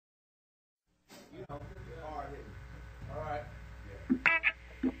Hard hitting. All right.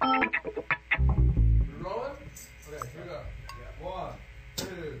 You rolling? Okay, here we go. Yeah. 1,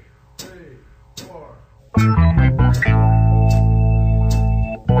 2, 3, 4.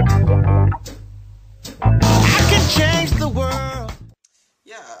 I can change the world.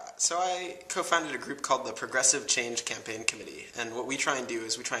 Yeah, so I co-founded a group called the Progressive Change Campaign Committee, and what we try and do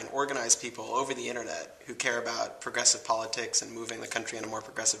is we try and organize people over the internet who care about progressive politics and moving the country in a more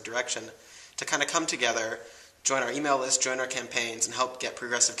progressive direction to kind of come together, join our email list, join our campaigns, and help get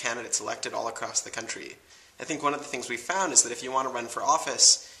progressive candidates elected all across the country. I think one of the things we found is that if you want to run for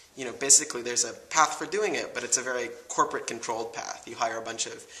office, basically there's a path for doing it, but it's a very corporate-controlled path. You hire a bunch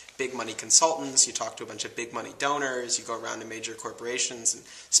of big-money consultants, you talk to a bunch of big-money donors, you go around to major corporations and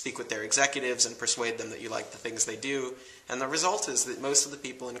speak with their executives and persuade them that you like the things they do. And the result is that most of the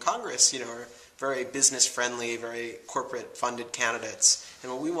people in Congress, are very business-friendly, very corporate-funded candidates.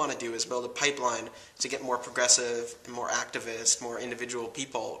 And what we want to do is build a pipeline to get more progressive and more activist, more individual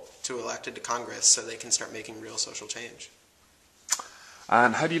people to elected to Congress so they can start making real social change.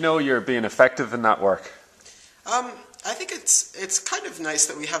 And how do you know you're being effective in that work? I think it's kind of nice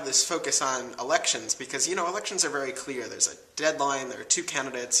that we have this focus on elections because, elections are very clear. There's a deadline, there are two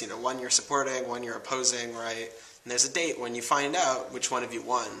candidates, one you're supporting, one you're opposing, right? And there's a date when you find out which one of you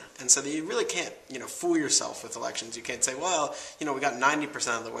won. And so that you really can't, fool yourself with elections. You can't say, well, we got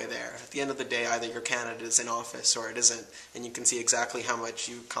 90% of the way there. At the end of the day, either your candidate is in office or it isn't, and you can see exactly how much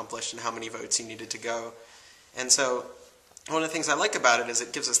you accomplished and how many votes you needed to go. And so one of the things I like about it is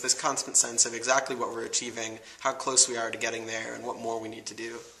it gives us this constant sense of exactly what we're achieving, how close we are to getting there, and what more we need to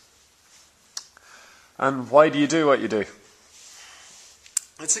do. And why do you do what you do?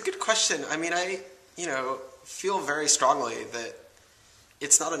 It's a good question. I mean, I feel very strongly that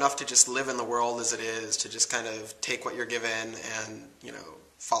it's not enough to just live in the world as it is, to just kind of take what you're given and,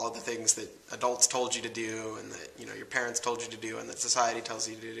 follow the things that adults told you to do and that, your parents told you to do and that society tells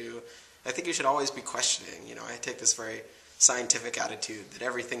you to do. I think you should always be questioning. I take this very scientific attitude that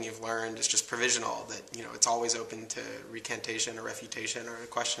everything you've learned is just provisional, that it's always open to recantation or refutation or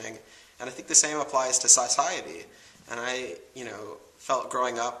questioning. And I think the same applies to society. And I, felt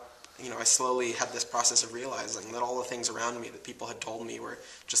growing up, I slowly had this process of realizing that all the things around me that people had told me were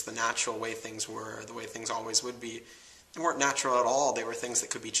just the natural way things were, the way things always would be. They weren't natural at all. They were things that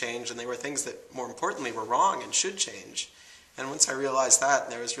could be changed, and they were things that, more importantly, were wrong and should change. And once I realized that,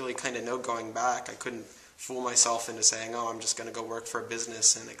 there was really kind of no going back. I couldn't fool myself into saying, oh, I'm just going to go work for a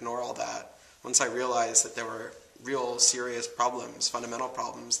business and ignore all that. Once I realized that there were real serious problems, fundamental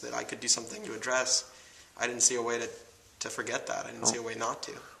problems that I could do something to address, I didn't see a way to forget that. I didn't see a way not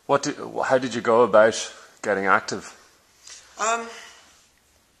to. How did you go about getting active?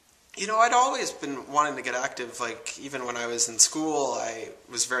 I'd always been wanting to get active. Like, even when I was in school, I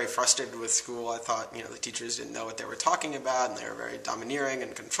was very frustrated with school. I thought, the teachers didn't know what they were talking about, and they were very domineering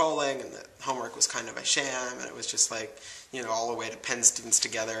and controlling, and the homework was kind of a sham, and it was just like, all the way to pen students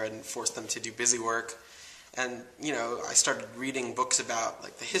together and force them to do busy work. And, I started reading books about,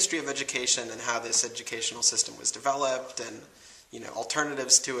 like, the history of education and how this educational system was developed, and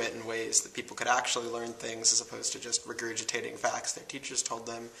alternatives to it in ways that people could actually learn things as opposed to just regurgitating facts their teachers told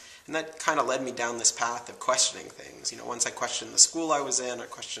them. And that kind of led me down this path of questioning things. Once I questioned the school I was in, I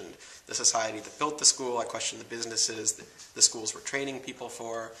questioned the society that built the school, I questioned the businesses that the schools were training people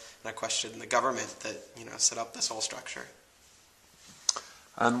for, and I questioned the government that, set up this whole structure.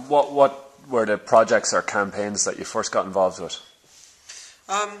 And what were the projects or campaigns that you first got involved with?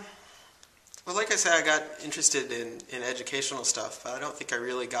 Well, like I said, I got interested in educational stuff, but I don't think I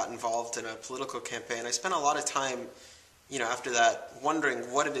really got involved in a political campaign. I spent a lot of time, after that,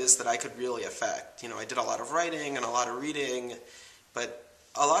 wondering what it is that I could really affect. I did a lot of writing and a lot of reading, but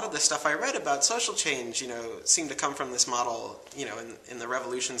a lot of the stuff I read about social change, seemed to come from this model, in the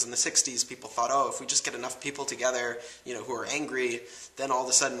revolutions in the 60s, people thought, oh, if we just get enough people together, who are angry, then all of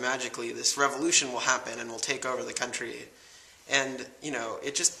a sudden, magically, this revolution will happen and will take over the country. And,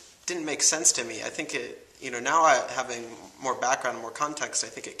 it just didn't make sense to me. I think it, now having more background and more context, I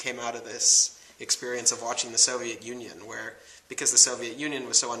think it came out of this experience of watching the Soviet Union, where because the Soviet Union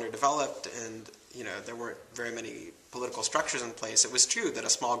was so underdeveloped and, there weren't very many political structures in place, it was true that a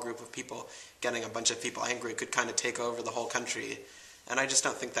small group of people getting a bunch of people angry could kind of take over the whole country. And I just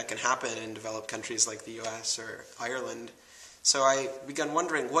don't think that can happen in developed countries like the US or Ireland. So I began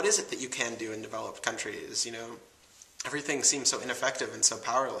wondering, what is it that you can do in developed countries? Everything seems so ineffective and so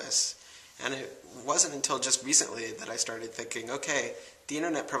powerless. And it wasn't until just recently that I started thinking, okay, the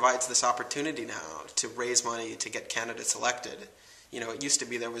internet provides this opportunity now to raise money to get candidates elected. It used to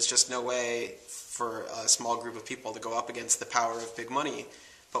be there was just no way for a small group of people to go up against the power of big money.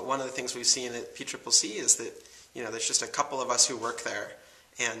 But one of the things we've seen at PCCC is that, there's just a couple of us who work there.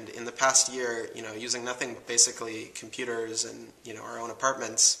 And in the past year, using nothing but basically computers and, our own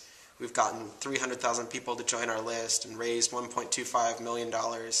apartments, we've gotten 300,000 people to join our list and raised $1.25 million.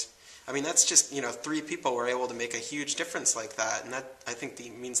 I mean, that's just, 3 people were able to make a huge difference like that. And that, I think,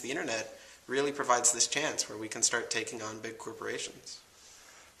 means the internet really provides this chance where we can start taking on big corporations.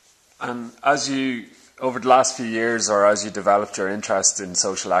 And over the last few years, or as you developed your interest in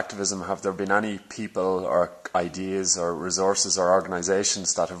social activism, have there been any people or ideas or resources or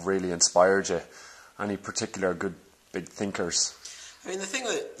organizations that have really inspired you? Any particular good big thinkers? I mean, the thing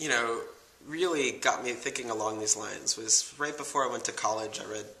that, really got me thinking along these lines was right before I went to college, I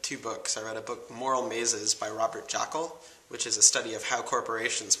read 2 books. I read a book, Moral Mazes by Robert Jackal, which is a study of how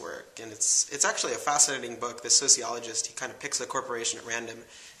corporations work. And it's actually a fascinating book. This sociologist, he kind of picks a corporation at random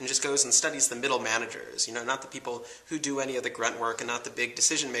and just goes and studies the middle managers, not the people who do any of the grunt work and not the big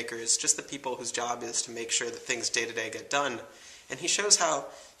decision makers, just the people whose job is to make sure that things day to day get done. And he shows how,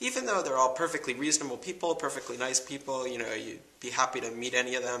 even though they're all perfectly reasonable people, perfectly nice people, you'd be happy to meet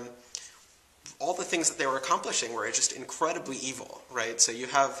any of them, all the things that they were accomplishing were just incredibly evil, right? So you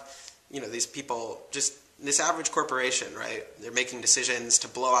have, these people, just this average corporation, right? They're making decisions to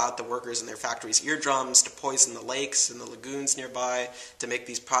blow out the workers in their factories' eardrums, to poison the lakes and the lagoons nearby, to make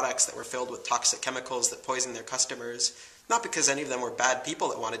these products that were filled with toxic chemicals that poison their customers. Not because any of them were bad people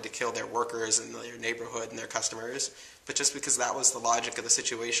that wanted to kill their workers and their neighborhood and their customers, but just because that was the logic of the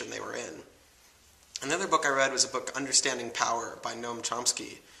situation they were in. Another book I read was a book, Understanding Power by Noam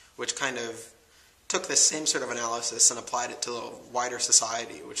Chomsky, which kind of took this same sort of analysis and applied it to a wider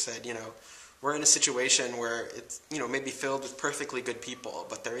society, which said, we're in a situation where it's, maybe filled with perfectly good people,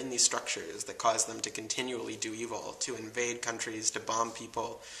 but they're in these structures that cause them to continually do evil, to invade countries, to bomb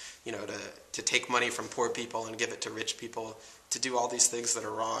people, to take money from poor people and give it to rich people, to do all these things that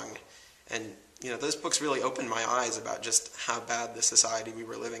are wrong. And, those books really opened my eyes about just how bad the society we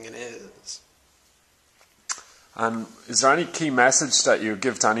were living in is. And is there any key message that you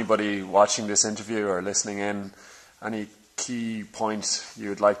give to anybody watching this interview or listening in? Any key point you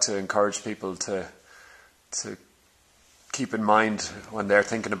would like to encourage people to keep in mind when they're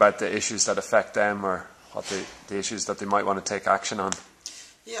thinking about the issues that affect them, or what the issues that they might want to take action on?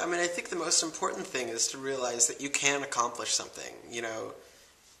 Yeah, I think the most important thing is to realize that you can accomplish something.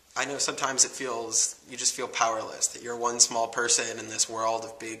 I know sometimes you just feel powerless, that you're one small person in this world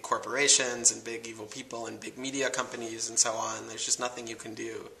of big corporations and big evil people and big media companies and so on. There's just nothing you can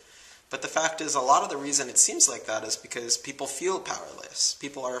do. But the fact is, a lot of the reason it seems like that is because people feel powerless.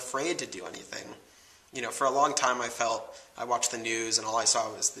 People are afraid to do anything. For a long time I watched the news and all I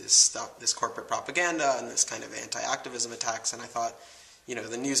saw was this corporate propaganda and this kind of anti-activism attacks, and I thought,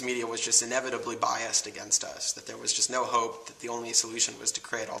 the news media was just inevitably biased against us, that there was just no hope, that the only solution was to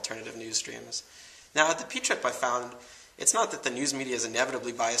create alternative news streams. Now, at the P-Trip, I found it's not that the news media is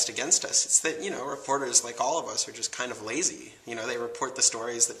inevitably biased against us. It's that, reporters like all of us are just kind of lazy. They report the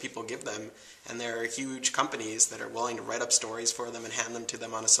stories that people give them, and there are huge companies that are willing to write up stories for them and hand them to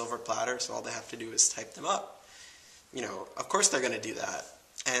them on a silver platter, so all they have to do is type them up. Of course they're going to do that.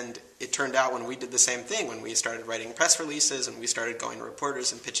 And it turned out when we did the same thing, when we started writing press releases and we started going to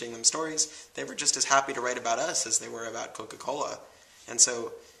reporters and pitching them stories, they were just as happy to write about us as they were about Coca-Cola. And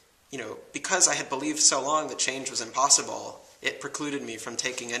so, because I had believed so long that change was impossible, it precluded me from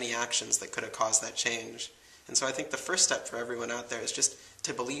taking any actions that could have caused that change. And so I think the first step for everyone out there is just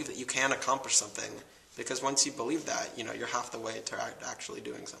to believe that you can accomplish something, because once you believe that, you're half the way to actually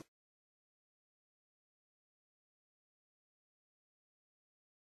doing something.